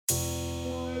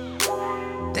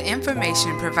The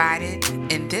information provided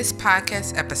in this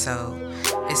podcast episode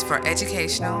is for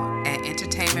educational and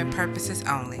entertainment purposes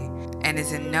only and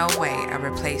is in no way a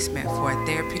replacement for a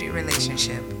therapeutic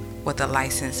relationship with a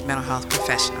licensed mental health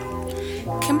professional.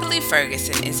 Kimberly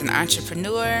Ferguson is an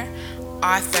entrepreneur,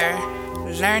 author,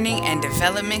 learning and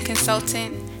development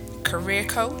consultant, career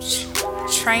coach,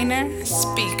 trainer,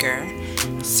 speaker,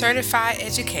 certified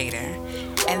educator,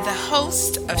 and the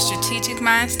host of Strategic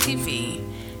Minds TV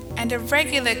and a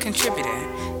regular contributor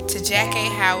to Jack A.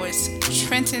 Howard's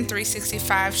Trenton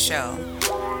 365 show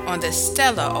on the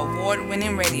Stellar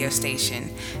award-winning radio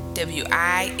station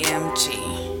WIMG.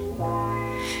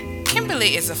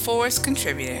 Kimberly is a Forbes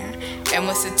contributor and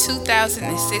was the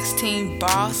 2016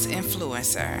 Boss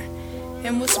Influencer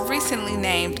and was recently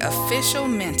named official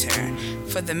mentor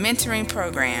for the mentoring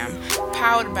program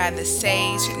powered by the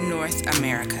Sage North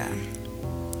America.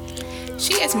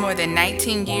 She has more than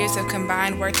 19 years of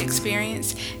combined work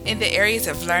experience in the areas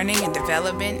of learning and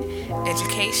development,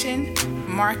 education,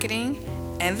 marketing,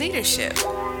 and leadership.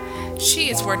 She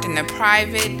has worked in the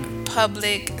private,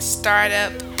 public,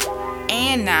 startup,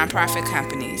 and nonprofit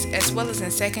companies, as well as in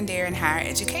secondary and higher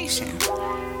education.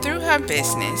 Through her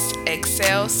business,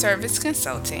 Excel Service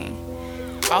Consulting,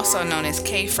 also known as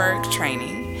KFERG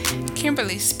Training,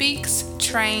 Kimberly speaks,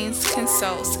 trains,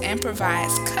 consults, and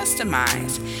provides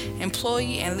customized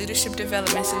employee and leadership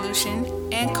development solution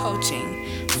and coaching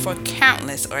for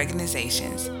countless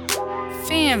organizations.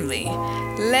 Family,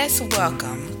 let's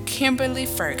welcome Kimberly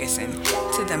Ferguson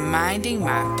to the Minding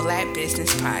My Black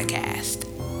Business podcast.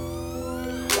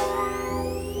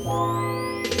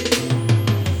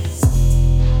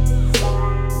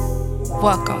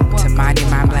 Welcome to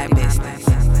Minding My Black Business.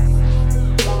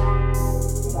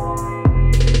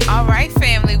 All right,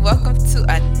 family, welcome to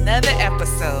another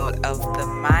episode of the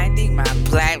Minding My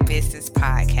Black Business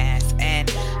podcast. And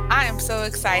I am so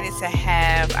excited to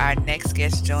have our next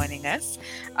guest joining us.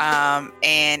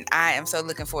 And I am so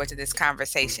looking forward to this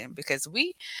conversation because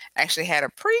we actually had a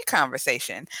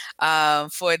pre-conversation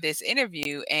for this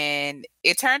interview. And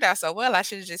it turned out so well, I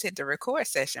should have just hit the record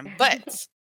session. But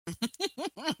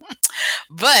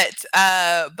but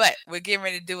we're getting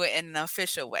ready to do it in an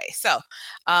official way. So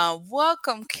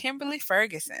welcome Kimberly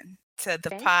Ferguson to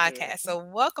the Thank podcast. you. So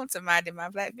welcome to Minding My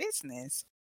Black Business.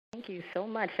 Thank you so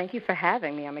much. Thank you for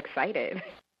having me. I'm excited.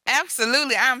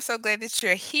 Absolutely. I'm so glad that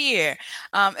you're here.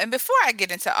 And before I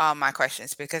get into all my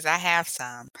questions, because I have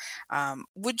some,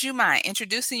 would you mind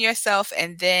introducing yourself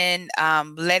and then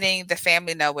letting the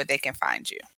family know where they can find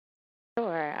you?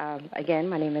 Sure. Again,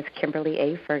 my name is Kimberly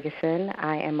A. Ferguson.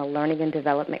 I am a learning and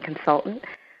development consultant.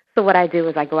 So what I do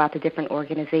is I go out to different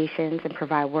organizations and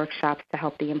provide workshops to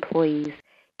help the employees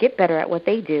get better at what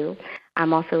they do.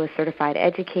 I'm also a certified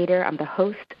educator. I'm the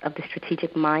host of the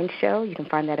Strategic Minds show. You can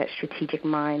find that at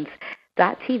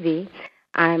strategicminds.tv.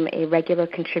 I'm a regular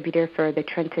contributor for the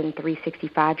Trenton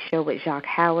 365 show with Jacques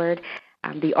Howard.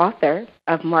 I'm the author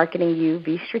of Marketing You,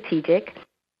 Be Strategic.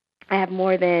 I have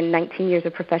more than 19 years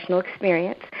of professional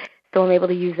experience, so I'm able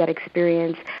to use that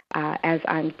experience as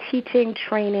I'm teaching,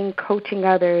 training, coaching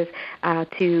others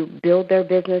to build their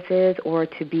businesses or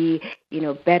to be,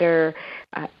 better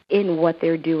in what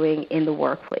they're doing in the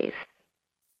workplace.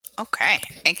 Okay.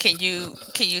 And can you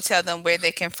tell them where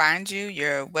they can find you,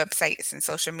 your websites and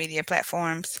social media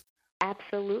platforms?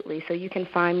 Absolutely. So you can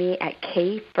find me at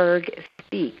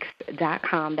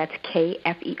kfergspeaks.com. That's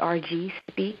KFERG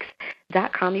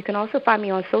speaks.com. You can also find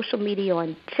me on social media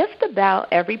on just about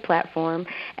every platform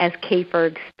as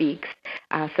KFerg Speaks.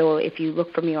 So if you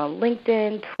look for me on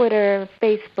LinkedIn, Twitter,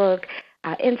 Facebook,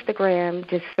 Instagram,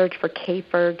 just search for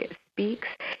KFerg Speaks.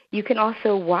 You can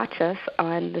also watch us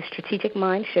on the Strategic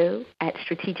Mind Show at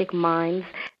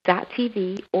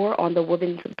strategicminds.tv or on the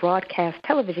Women's Broadcast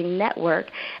Television Network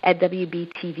at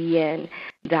WBTVN.tv.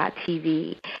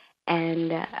 And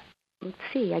let's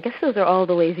see, I guess those are all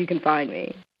the ways you can find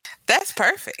me. That's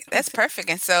perfect. That's perfect.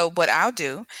 And so what I'll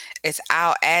do is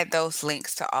I'll add those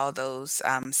links to all those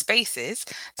spaces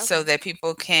so Okay. that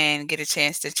people can get a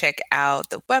chance to check out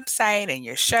the website and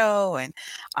your show and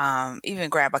even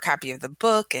grab a copy of the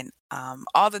book and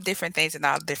all the different things and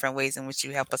all the different ways in which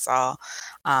you help us all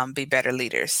be better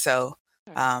leaders. So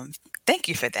thank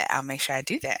you for that. I'll make sure I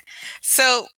do that.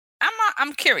 So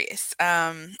I'm curious.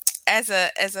 As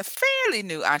a fairly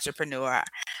new entrepreneur,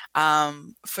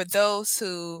 for those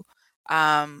who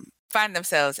find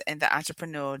themselves in the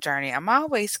entrepreneurial journey, I'm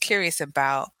always curious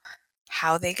about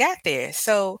how they got there.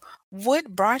 So,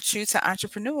 what brought you to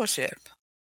entrepreneurship?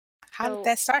 How did So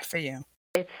that start for you?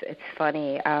 it's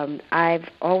funny. I've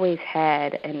always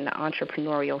had an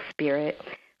entrepreneurial spirit.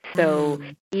 So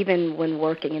Mm. even when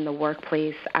working in the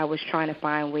workplace, I was trying to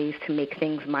find ways to make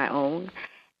things my own.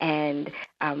 And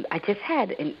I just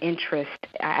had an interest.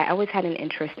 I always had an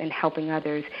interest in helping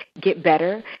others get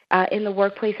better in the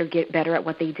workplace or get better at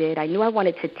what they did. I knew I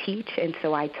wanted to teach, and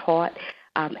so I taught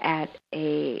at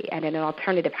an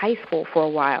alternative high school for a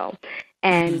while.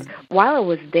 And Mm. while I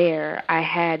was there, I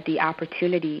had the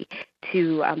opportunity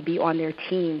to be on their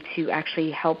team to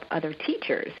actually help other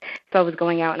teachers. So I was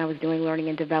going out and I was doing learning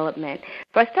and development.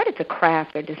 So I started to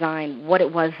craft or design what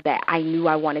it was that I knew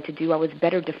I wanted to do. I was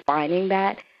better defining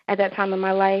that at that time in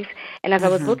my life. And as I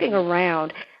was Mhm. looking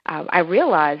around, I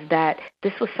realized that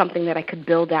this was something that I could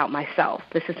build out myself.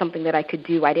 This is something that I could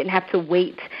do. I didn't have to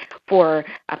wait for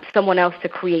someone else to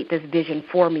create this vision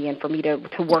for me and for me to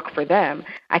work for them.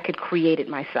 I could create it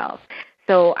myself.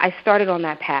 So I started on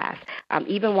that path.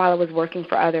 Even while I was working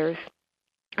for others,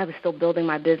 I was still building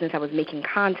my business. I was making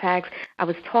contacts. I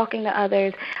was talking to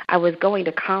others. I was going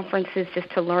to conferences just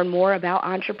to learn more about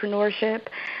entrepreneurship.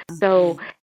 So Mhm.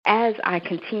 as I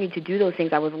continued to do those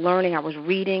things, I was learning, I was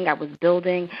reading, I was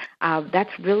building.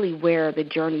 That's really where the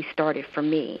journey started for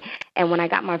me. And when I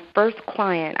got my first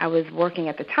client, I was working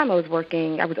at the time. I was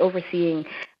overseeing.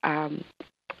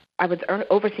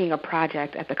 Overseeing a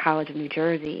project at the College of New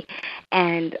Jersey,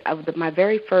 and my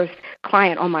very first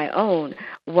client on my own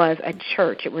was a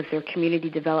church. It was their Community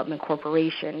Development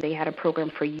Corporation. They had a program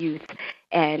for youth,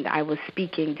 and I was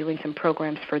speaking, doing some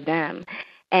programs for them.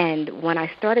 And when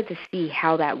I started to see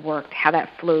how that worked, how that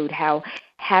flowed, how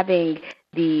having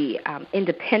the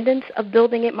independence of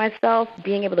building it myself,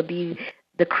 being able to be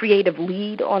the creative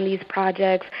lead on these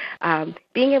projects,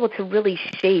 being able to really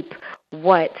shape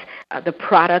what the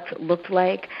product looked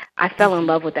like, I fell in Mhm.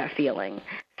 love with that feeling.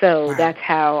 So Wow. that's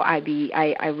how I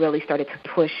really started to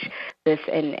push this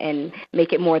and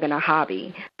make it more than a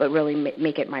hobby, but really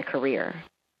make it my career.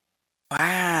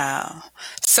 Wow.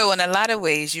 So in a lot of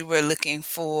ways, you were looking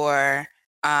for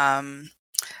um,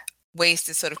 ways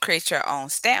to sort of create your own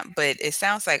stamp, but it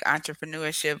sounds like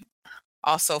entrepreneurship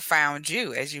also found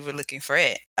you as you were looking for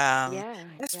it. Yeah,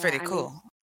 That's yeah. pretty I mean, cool.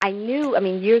 I knew. I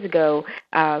mean, years ago,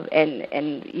 and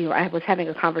I was having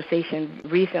a conversation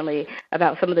recently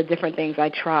about some of the different things I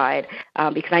tried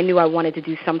because I knew I wanted to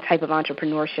do some type of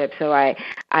entrepreneurship. So I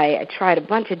tried a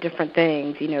bunch of different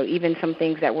things. Even some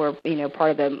things that were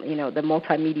part of the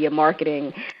multimedia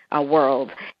marketing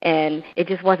world, and it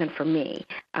just wasn't for me.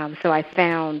 So I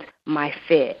found my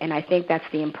fit, and I think that's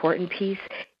the important piece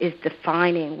is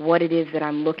defining what it is that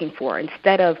I'm looking for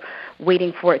instead of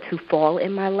waiting for it to fall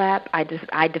in my lap. I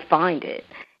defined it.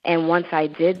 And once I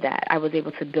did that, I was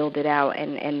able to build it out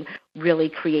and really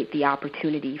create the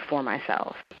opportunity for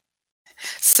myself.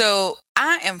 So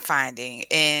I am finding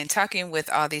in talking with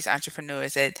all these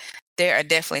entrepreneurs that there are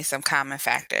definitely some common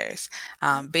factors.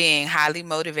 Being highly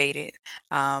motivated,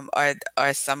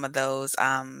 or some of those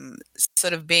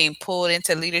sort of being pulled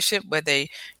into leadership, whether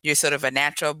you're sort of a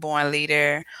natural born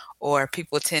leader or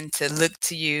people tend to look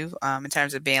to you in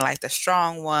terms of being like the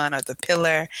strong one or the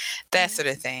pillar, that Yeah. sort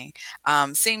of thing.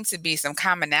 Seems to be some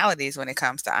commonalities when it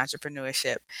comes to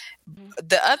entrepreneurship. Mhm.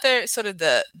 The other sort of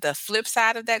the flip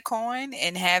side of that coin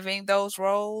in having those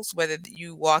roles, whether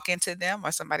you walk into them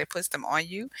or somebody puts them on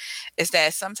you, is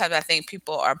that sometimes I think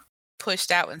people are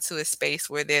pushed out into a space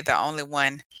where they're the only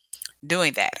one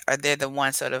doing that, or they're the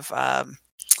one sort of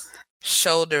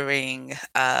shouldering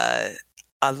a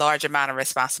large amount of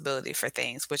responsibility for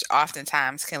things, which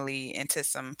oftentimes can lead into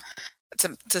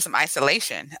to some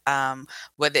isolation.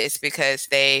 Whether it's because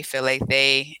they feel like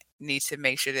they need to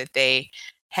make sure that they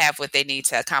have what they need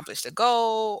to accomplish the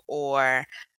goal, or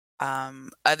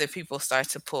other people start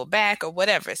to pull back, or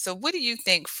whatever. So, what do you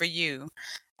think for you,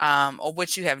 or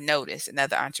what you have noticed in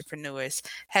other entrepreneurs?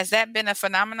 Has that been a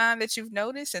phenomenon that you've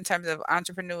noticed in terms of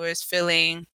entrepreneurs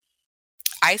feeling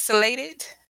isolated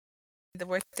in the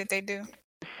work that they do?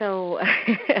 So,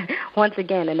 once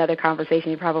again, another conversation.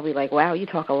 You're probably like, "Wow, you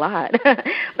talk a lot."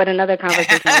 But another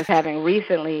conversation I was having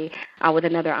recently with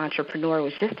another entrepreneur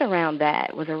was just around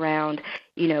that. Was around,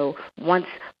 once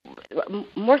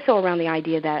more so around the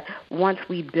idea that once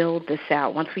we build this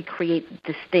out, once we create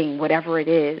this thing, whatever it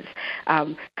is,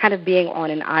 kind of being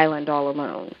on an island all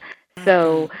alone. Mhm.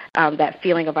 So that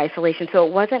feeling of isolation. So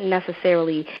it wasn't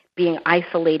necessarily being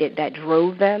isolated that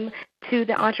drove them to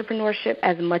the entrepreneurship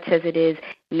as much as it is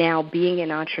now being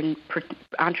an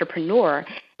entrepreneur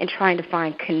and trying to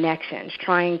find connections,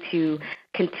 trying to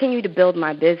continue to build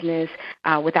my business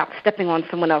without stepping on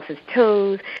someone else's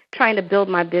toes, trying to build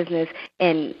my business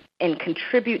and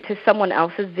contribute to someone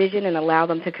else's vision and allow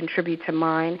them to contribute to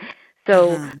mine.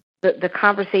 So Mhm. the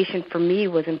conversation for me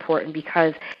was important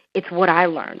because it's what I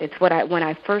learned. It's what when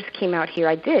I first came out here,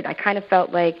 I did. I kind of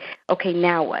felt like, okay,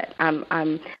 now what? I'm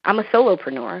a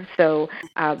solopreneur, so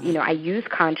I use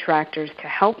contractors to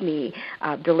help me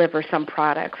deliver some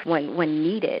products when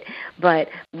needed. But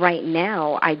right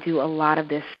now, I do a lot of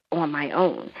this on my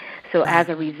own. So as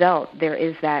a result, there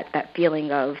is that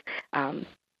feeling of I'm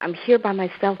here by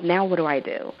myself. Now what do I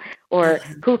do? Or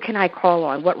who can I call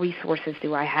on? What resources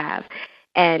do I have?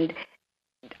 And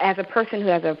as a person who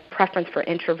has a preference for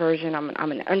introversion,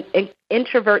 I'm an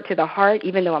introvert to the heart,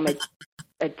 even though I'm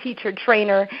a teacher,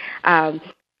 trainer.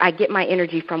 I get my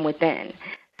energy from within.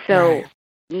 So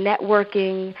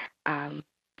networking,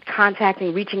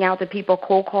 contacting, reaching out to people,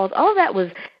 cold calls, all of that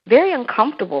was very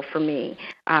uncomfortable for me,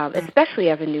 especially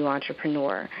as a new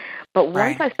entrepreneur. But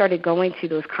once I started going to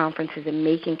those conferences and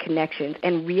making connections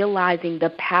and realizing the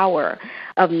power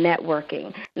of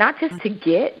networking, not just to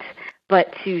get,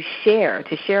 but to share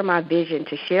my vision,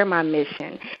 to share my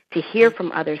mission, to hear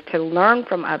from others, to learn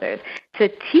from others, to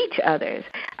teach others,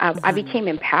 I became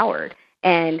empowered.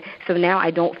 And so now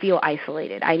I don't feel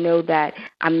isolated. I know that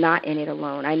I'm not in it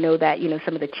alone. I know that,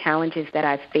 some of the challenges that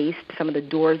I've faced, some of the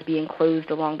doors being closed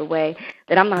along the way,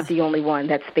 that I'm not the only one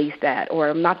that's faced that, or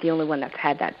I'm not the only one that's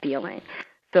had that feeling.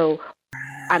 So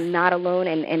I'm not alone,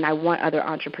 and I want other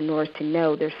entrepreneurs to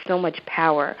know there's so much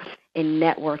power in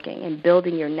networking and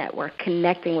building your network,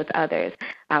 connecting with others.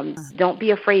 Don't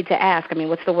be afraid to ask. I mean,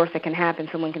 what's the worst that can happen?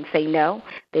 Someone can say no.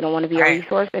 They don't want to be a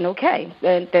resource, and okay,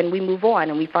 then we move on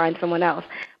and we find someone else.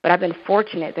 But I've been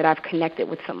fortunate that I've connected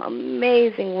with some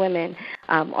amazing women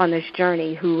on this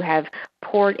journey who have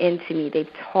poured into me.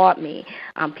 They've taught me.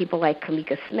 People like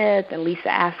Kamika Smith and Lisa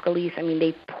Ascalise, I mean,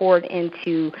 they've poured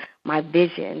into my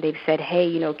vision. They've said,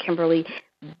 hey, Kimberly,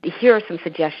 here are some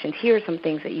suggestions. Here are some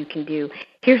things that you can do.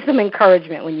 Here's some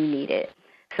encouragement when you need it.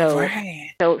 So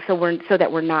that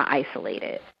we're not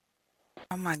isolated.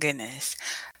 Oh my goodness.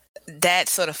 That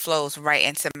sort of flows right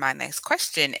into my next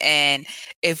question. And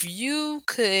if you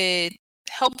could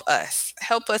help us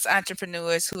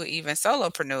entrepreneurs who are even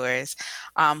solopreneurs,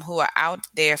 who are out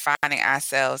there finding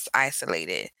ourselves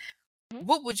isolated,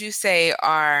 what would you say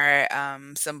are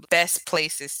some best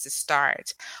places to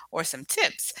start, or some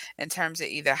tips in terms of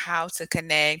either how to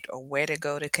connect or where to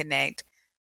go to connect?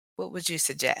 What would you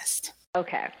suggest?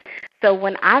 Okay. So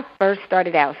when I first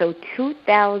started out, so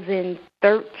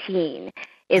 2013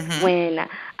 is when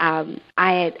I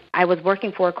was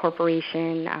working for a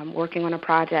corporation, working on a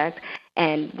project,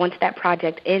 and once that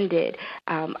project ended,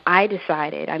 I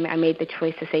decided, I made the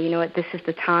choice to say, you know what, this is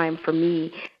the time for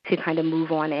me to kind of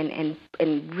move on and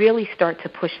really start to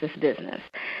push this business.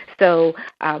 So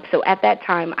at that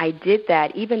time, I did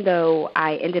that. Even though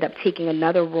I ended up taking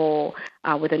another role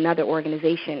with another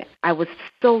organization, I was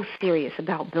so serious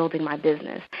about building my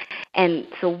business. And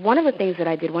so one of the things that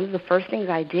I did, one of the first things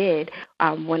I did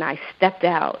when I stepped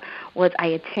out was I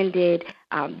attended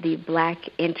the Black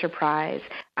Enterprise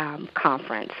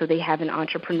Conference. So they have an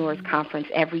entrepreneurs conference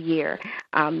every year.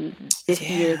 This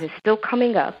year is still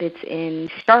coming up. It's in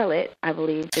Charlotte, I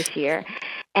believe, this year.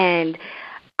 And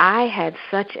I had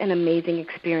such an amazing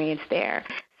experience there.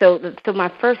 So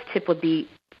my first tip would be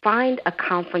find a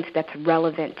conference that's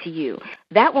relevant to you.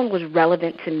 That one was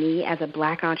relevant to me as a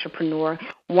Black entrepreneur,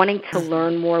 wanting to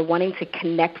learn more, wanting to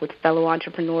connect with fellow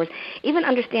entrepreneurs, even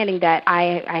understanding that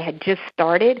I had just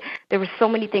started. There were so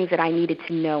many things that I needed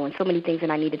to know and so many things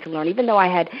that I needed to learn. Even though I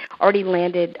had already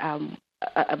landed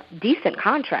a decent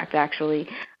contract, actually,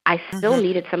 I still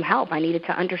needed some help. I needed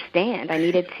to understand. I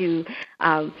needed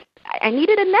a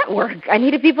network. I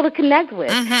needed people to connect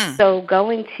with. So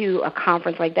going to a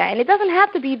conference like that, and it doesn't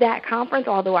have to be that conference,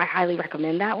 although I highly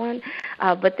recommend that one,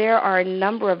 but there are a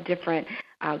number of different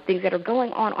things that are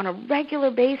going on a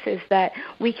regular basis that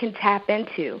we can tap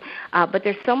into. But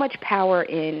there's so much power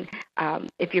in,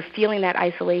 if you're feeling that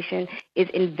isolation, is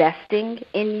investing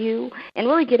in you and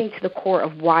really getting to the core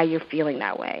of why you're feeling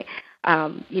that way.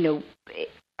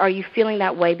 Are you feeling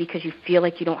that way because you feel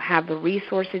like you don't have the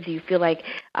resources? Do you feel like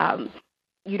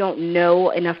you don't know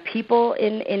enough people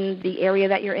in the area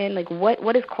that you're in? Like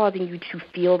what is causing you to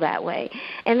feel that way?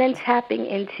 And then tapping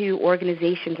into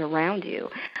organizations around you.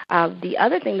 The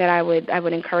other thing that I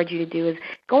would encourage you to do is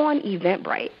go on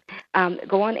Eventbrite.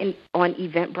 Go on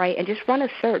Eventbrite and just run a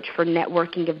search for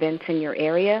networking events in your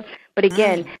area. But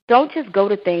again, don't just go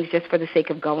to things just for the sake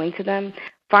of going to them.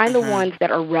 Find the ones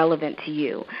that are relevant to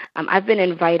you. I've been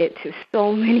invited to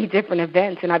so many different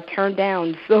events, and I've turned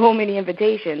down so many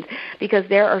invitations because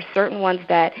there are certain ones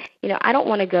that, I don't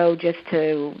want to go just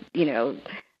to,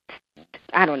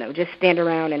 just stand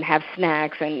around and have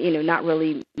snacks and, not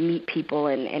really meet people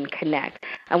and connect.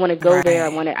 I want to go there.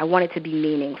 I want it to be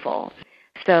meaningful.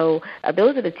 So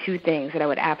those are the two things that I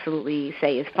would absolutely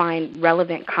say is find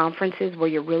relevant conferences where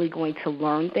you're really going to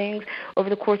learn things over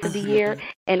the course of the year,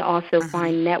 and also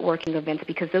find networking events,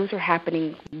 because those are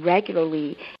happening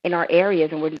regularly in our areas,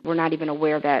 and we're not even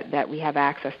aware that we have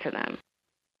access to them.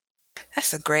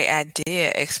 That's a great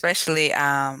idea, especially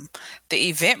the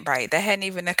Eventbrite. That hadn't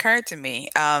even occurred to me.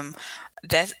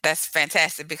 That's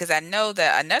fantastic, because I know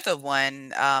that another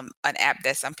one, an app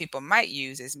that some people might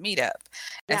use is Meetup,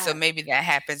 and so Yes. maybe that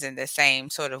happens in the same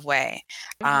sort of way.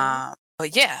 hmm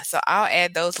But yeah, so I'll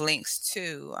add those links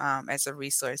too, as a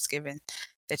resource, given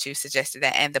that you suggested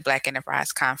that, and the Black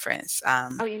Enterprise Conference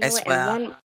Oh, you know as what? And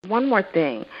well. one more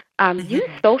thing. Use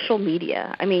hmm social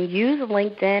media. I mean, use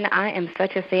LinkedIn. I am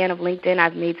such a fan of LinkedIn.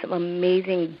 I've made some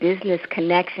amazing business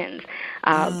connections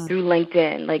mm through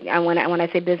LinkedIn. Like when I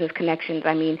say business connections,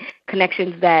 I mean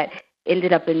connections that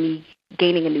ended up in me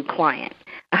gaining a new client.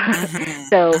 hmm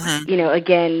So, hmm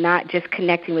again, not just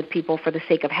connecting with people for the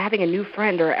sake of having a new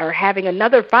friend or having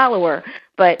another follower,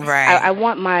 but Right. I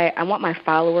want my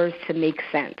followers to make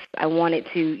sense. I want it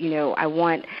to, I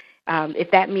want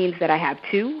if that means that I have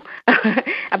two,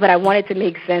 but I want it to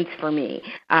make sense for me.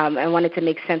 I want it to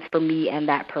make sense for me and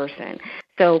that person.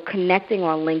 So connecting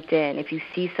on LinkedIn, if you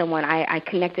see someone, I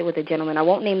connected with a gentleman. I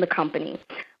won't name the company,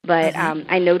 but hmm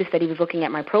I noticed that he was looking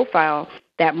at my profile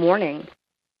that morning.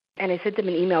 And I sent them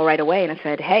an email right away, and I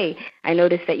said, hey, I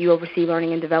noticed that you oversee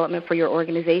learning and development for your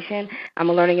organization. I'm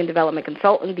a learning and development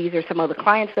consultant. These are some of the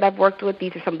clients that I've worked with.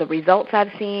 These are some of the results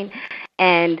I've seen.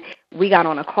 And we got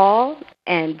on a call,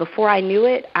 and before I knew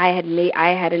it, I had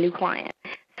a new client.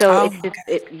 So Oh it's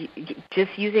my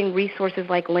just using resources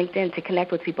like LinkedIn to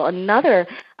connect with people. Another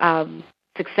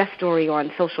success story on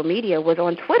social media was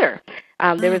on Twitter.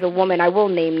 There was God. a woman, I will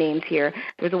name names here,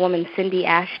 there was a woman, Cindy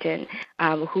Ashton,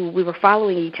 who we were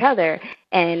following each other,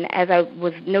 and as I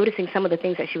was noticing some of the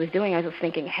things that she was doing, I was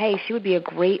thinking, hey, she would be a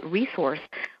great resource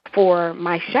for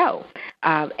my show.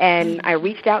 And I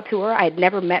reached out to her. I had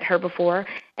never met her before,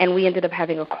 and we ended up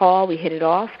having a call. We hit it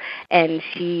off, and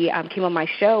she came on my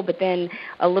show. But then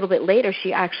a little bit later,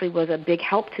 she actually was a big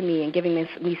help to me in giving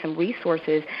me some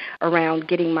resources around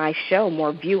getting my show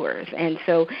more viewers. And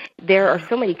so there are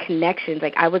so many connections.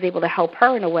 Like I was able to help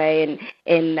her in a way, and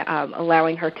in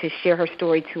allowing her to share her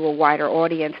story to a wider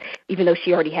audience, even though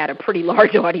she already had a pretty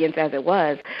large audience as it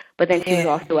was. But then she was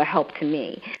Yeah. also a help to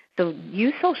me. So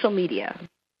use social media.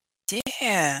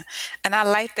 Yeah. And I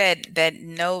like that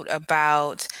note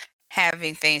about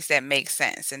having things that make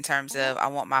sense in terms Mhm. of I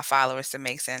want my followers to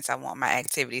make sense. I want my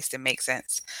activities to make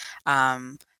sense.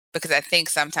 Um, because I think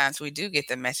sometimes we do get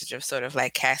the message of sort of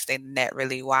like casting the net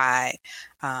really wide.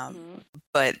 Um, Mhm.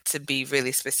 but to be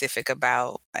really specific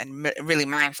about and really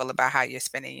mindful about how you're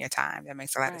spending your time. That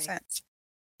makes a lot of Right. sense.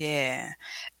 Yeah.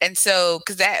 And so,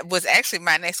 because that was actually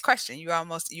my next question. You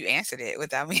answered it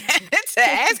without me having to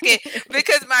ask it,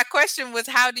 because my question was,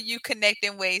 how do you connect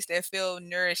in ways that feel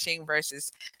nourishing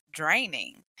versus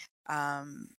draining?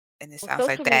 Um, and it Well, sounds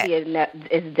like social that. media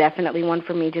is definitely one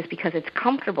for me just because it's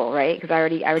comfortable, right? Because I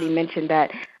already Mm, mentioned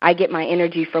that I get my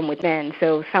energy from within.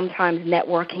 So sometimes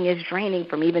networking is draining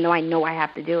for me, even though I know I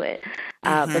have to do it.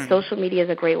 But mhm. social media is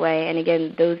a great way, and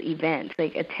again, those events,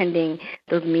 like attending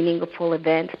those meaningful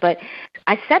events. But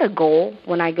I set a goal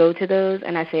when I go to those,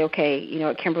 and I say, okay,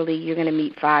 at Kimberly, you're going to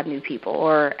meet 5 new people,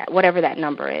 or whatever that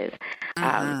number is.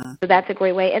 Mhm. So that's a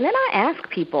great way. And then I ask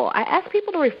people. I ask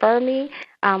people to refer me.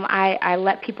 I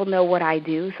let people know what I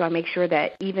do, so I make sure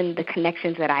that even the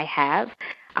connections that I have,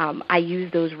 I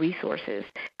use those resources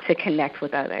to connect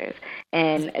with others,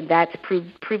 and that's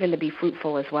proven to be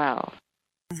fruitful as well.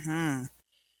 Mhm.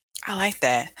 I like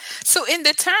that. So, in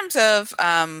the terms of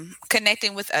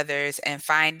connecting with others and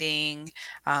finding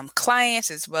clients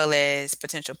as well as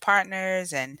potential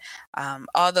partners and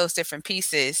all those different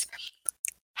pieces,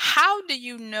 how do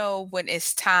you know when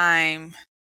it's time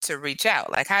to reach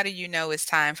out? Like, how do you know it's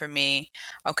time for me?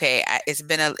 Okay, it's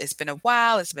been a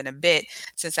while, it's been a bit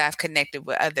since I've connected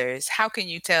with others. How can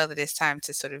you tell that it's time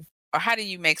to sort of, or how do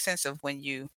you make sense of when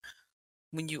you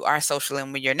are social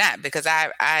and when you're not? Because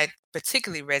I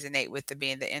particularly resonate with the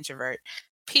being the introvert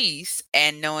piece,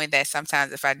 and knowing that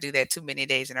sometimes if I do that too many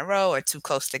days in a row or too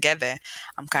close together,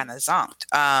 I'm kind of zonked.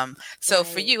 So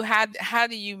for Right. you, how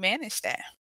do you manage that?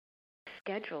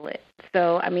 Schedule it.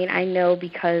 So, I mean, I know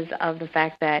because of the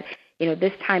fact that,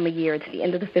 this time of year, it's the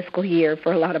end of the fiscal year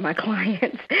for a lot of my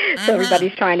clients. So Mhm.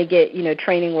 everybody's trying to get,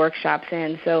 training workshops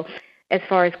in. So as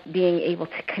far as being able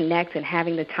to connect and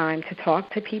having the time to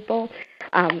talk to people,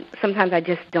 sometimes I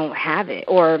just don't have it.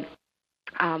 Or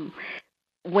um,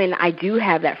 when I do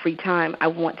have that free time, I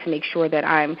want to make sure that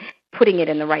I'm putting it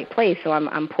in the right place. So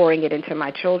I'm pouring it into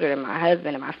my children and my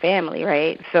husband and my family,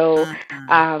 right? So Mm-hmm.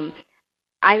 um,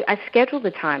 I schedule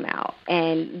the time out,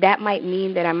 and that might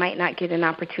mean that I might not get an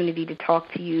opportunity to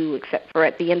talk to you except for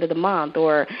at the end of the month,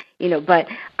 or but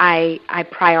I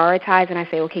prioritize and I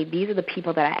say, okay, these are the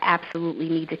people that I absolutely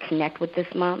need to connect with this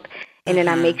month, and then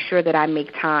I Mm-hmm. make sure that I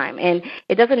make time. And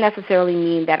it doesn't necessarily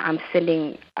mean that I'm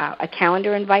sending a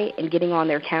calendar invite and getting on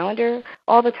their calendar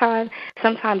all the time.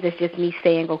 Sometimes it's just me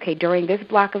saying, okay, during this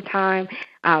block of time,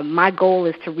 my goal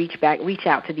is to reach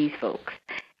out to these folks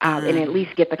and at Mm-hmm.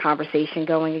 least get the conversation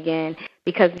going again.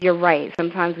 Because you're right,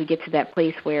 sometimes we get to that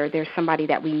place where there's somebody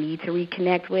that we need to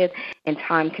reconnect with, and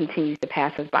time continues to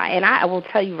pass us by. And I will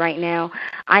tell you right now,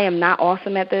 I am not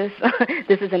awesome at this.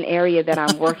 This is an area that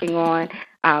I'm working on.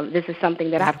 This is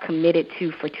something that I've committed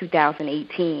to for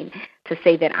 2018, to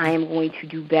say that I am going to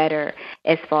do better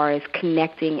as far as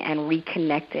connecting and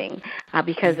reconnecting,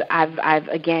 because I've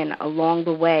again along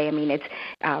the way. I mean,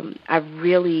 I've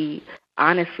really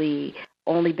honestly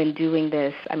only been doing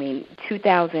this. I mean,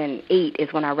 2008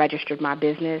 is when I registered my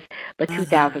business, but Mm-hmm.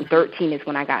 2013 is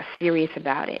when I got serious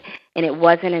about it. And it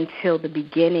wasn't until the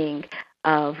beginning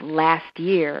of last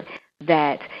year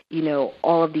that,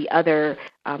 all of the other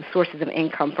sources of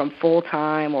income from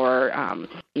full-time or,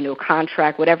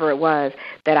 contract, whatever it was,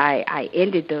 that I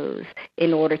ended those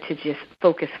in order to just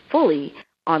focus fully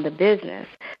on the business.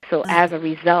 So as a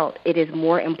result, it is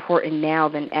more important now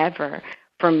than ever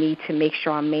for me to make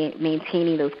sure I'm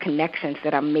maintaining those connections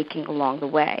that I'm making along the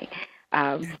way.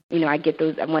 I get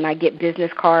those when I get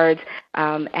business cards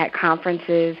at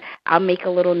conferences. I'll make a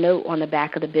little note on the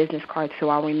back of the business card so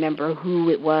I'll remember who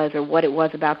it was or what it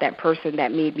was about that person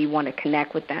that made me want to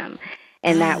connect with them.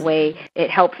 And that Mm-hmm. way,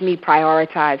 it helps me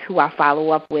prioritize who I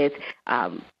follow up with,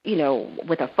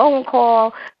 with a phone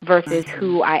call versus Mm-hmm.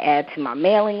 who I add to my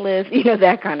mailing list,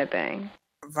 that kind of thing.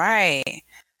 Right.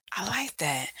 I like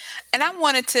that. And I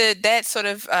wanted to, that sort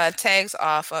of tags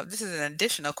off of, this is an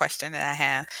additional question that I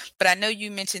have, but I know you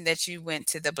mentioned that you went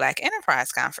to the Black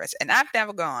Enterprise Conference, and I've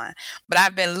never gone, but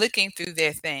I've been looking through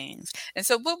their things. And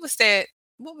so what was that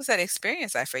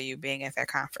experience like for you being at that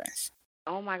conference?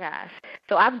 Oh my gosh!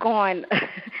 So I've gone,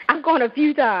 I've gone a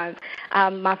few times.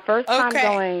 My first time Okay.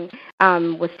 going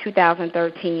was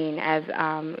 2013, as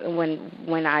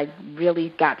when I really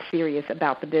got serious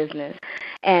about the business,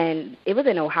 and it was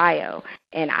in Ohio.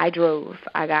 And I drove.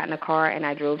 I got in a car and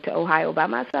I drove to Ohio by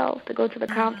myself to go to the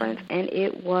conference, Mm-hmm. and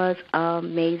it was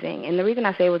amazing. And the reason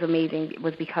I say it was amazing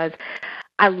was because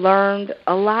I learned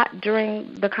a lot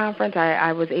during the conference.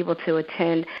 I was able to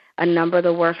attend a number of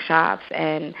the workshops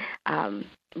and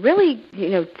really,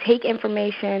 take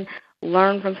information,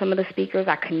 learn from some of the speakers.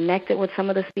 I connected with some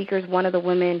of the speakers. One of the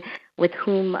women with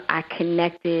whom I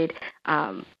connected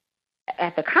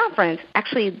at the conference,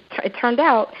 actually, it turned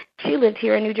out she lived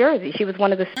here in New Jersey. She was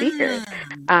one of the speakers.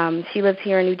 Mm-hmm. She lives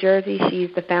here in New Jersey.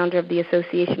 She's the founder of the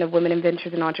Association of Women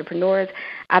Inventors and Entrepreneurs.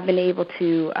 I've been able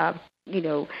to, you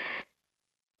know,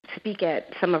 speak at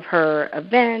some of her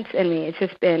events. I mean, it's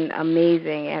just been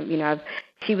amazing. And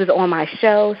she was on my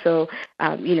show, so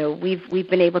we've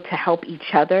been able to help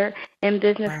each other in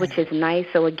business, which Right. is nice.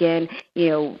 So again,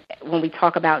 when we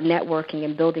talk about networking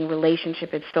and building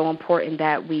relationship, it's so important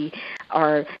that we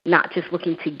are not just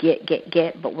looking to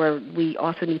get, but we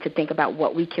also need to think about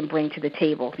what we can bring to the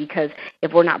table. Because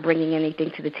if we're not bringing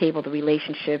anything to the table, the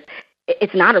relationship,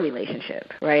 it's not a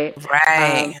relationship, right?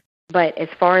 Um, Right. but as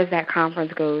far as that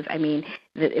conference goes, I mean,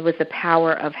 it was the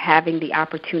power of having the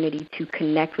opportunity to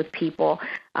connect with people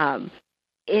um,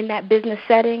 in that business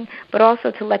setting, but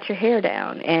also to let your hair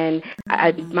down. And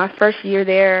Mm-hmm. my first year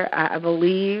there, I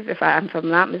believe, if I'm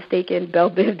not mistaken, Belle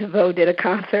Biv DeVoe did a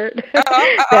concert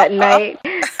Oh, oh, that oh, night.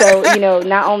 So,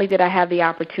 not only did I have the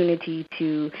opportunity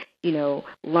to,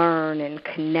 learn and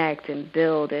connect and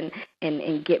build and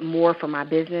get more for my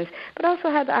business, but also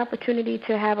had the opportunity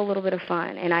to have a little bit of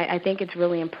fun. And I think it's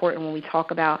really important when we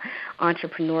talk about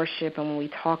entrepreneurship and when we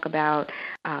talk about,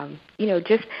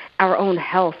 just our own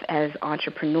health as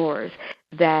entrepreneurs,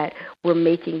 that we're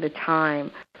making the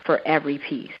time for every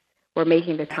piece. We're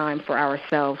making the time for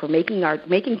ourselves. We're making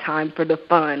time for the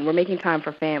fun. We're making time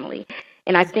for family.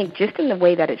 And I think just in the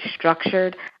way that it's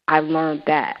structured, I learned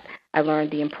that. I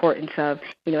learned the importance of,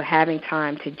 having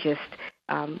time to just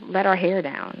let our hair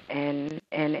down and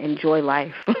enjoy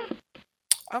life.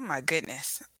 oh my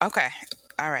goodness. Okay.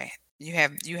 All right. You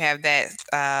have that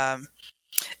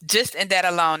just in that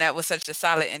alone, that was such a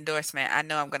solid endorsement. I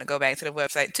know I'm going to go back to the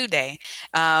website today,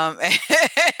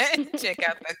 and check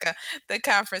out the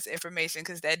conference information,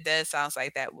 because that does sounds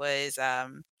like that was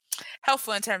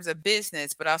helpful in terms of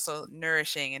business, but also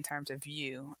nourishing in terms of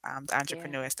you, the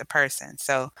entrepreneur as the person.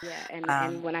 So, yeah,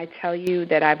 and when I tell you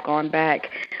that I've gone back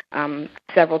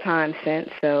several times since,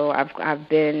 so I've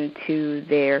been to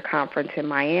their conference in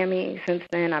Miami since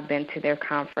then. I've been to their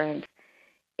conference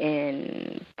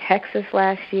in Texas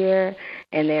last year,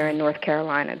 and they're in North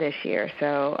Carolina this year.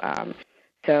 So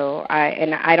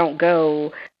I don't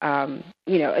go.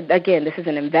 Again, this is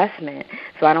an investment,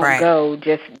 so I don't go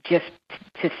just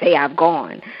to say I've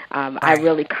gone. I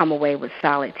really come away with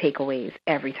solid takeaways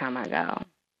every time I go.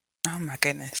 Oh my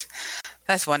goodness,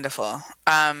 that's wonderful.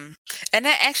 And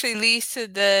that actually leads to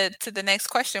the next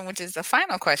question, which is the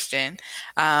final question.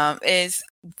 Is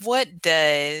what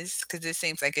does, because it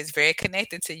seems like it's very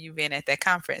connected to you being at that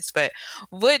conference, but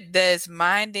what does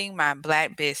minding my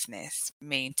Black business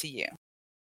mean to you?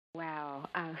 Wow.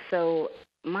 So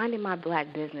minding my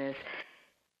Black business,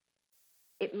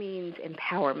 it means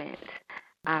empowerment.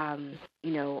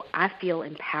 I feel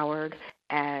empowered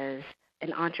as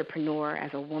an entrepreneur,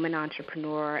 as a woman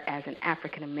entrepreneur, as an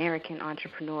African American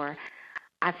entrepreneur.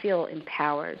 I feel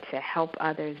empowered to help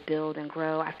others build and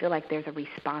grow. I feel like there's a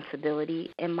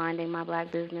responsibility in minding my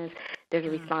Black business. There's a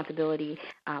responsibility,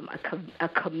 a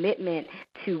commitment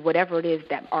to whatever it is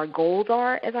that our goals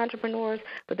are as entrepreneurs,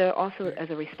 but there also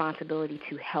is a responsibility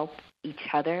to help each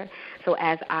other. So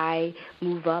as I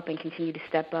move up and continue to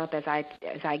step up, as I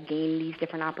gain these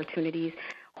different opportunities,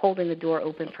 holding the door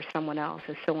open for someone else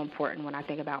is so important when I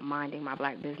think about minding my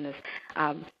Black business.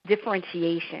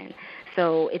 Differentiation.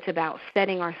 So it's about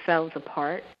setting ourselves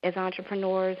apart as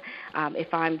entrepreneurs.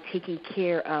 If I'm taking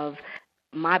care of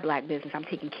my Black business, I'm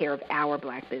taking care of our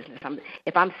Black business.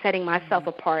 If I'm setting myself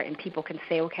apart and people can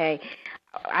say, okay,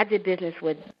 I did business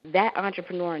with that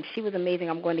entrepreneur and she was amazing,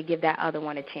 I'm going to give that other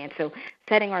one a chance. So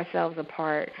setting ourselves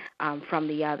apart from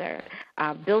the other,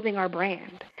 building our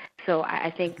brand. So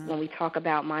I think when we talk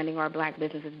about minding our Black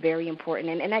business, it's very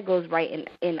important, and that goes right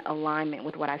in alignment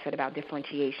with what I said about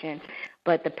differentiation,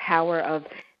 but the power of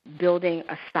building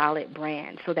a solid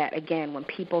brand so that, again, when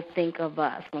people think of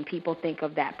us, when people think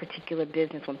of that particular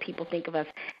business, when people think of us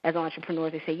as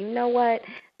entrepreneurs, they say, you know what,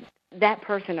 that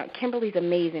person, Kimberly's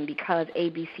amazing because A,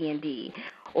 B, C, and D.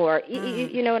 Or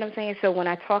you know what I'm saying? So when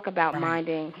I talk about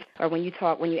minding, or when you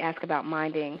ask about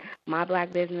minding my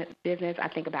Black business, I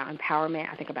think about empowerment,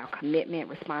 I think about commitment,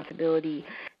 responsibility,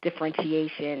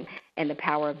 differentiation, and the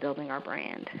power of building our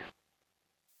brand.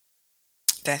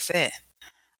 That's it.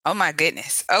 Oh my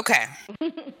goodness. Okay.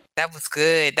 That was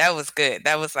good. That was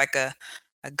like a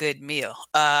good meal.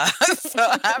 So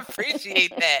I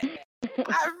appreciate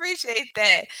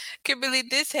that. Kimberly,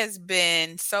 this has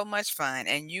been so much fun,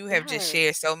 and you have just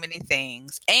shared so many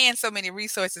things and so many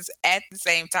resources at the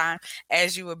same time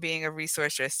as you were being a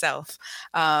resource yourself.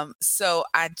 So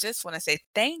I just want to say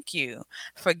thank you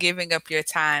for giving up your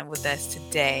time with us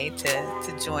today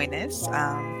to join us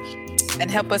and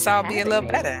help us all be a little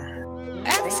better.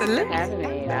 Absolutely. Thank you for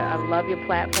having me. I love your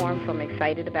platform, so I'm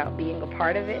excited about being a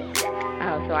part of it. So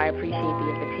I appreciate the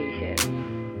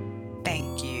invitation.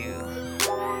 Thank you.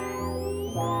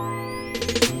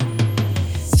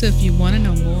 So if you want to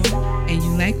know more and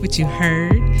you like what you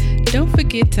heard, don't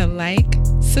forget to like,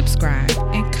 subscribe,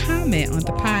 and comment on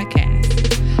the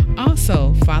podcast.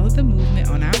 Also, follow the movement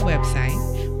on our website,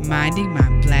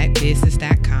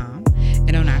 mindingmyblackbusiness.com,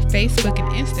 and on our Facebook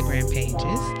and Instagram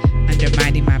pages under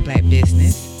Minding My Black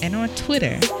Business, and on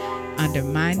Twitter under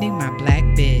Minding My Black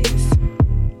Biz.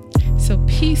 So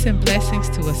peace and blessings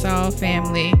to us all,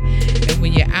 family. And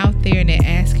when you're out there and they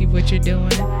ask you what you're doing,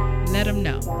 let them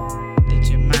know that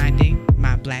you're minding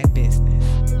my Black business.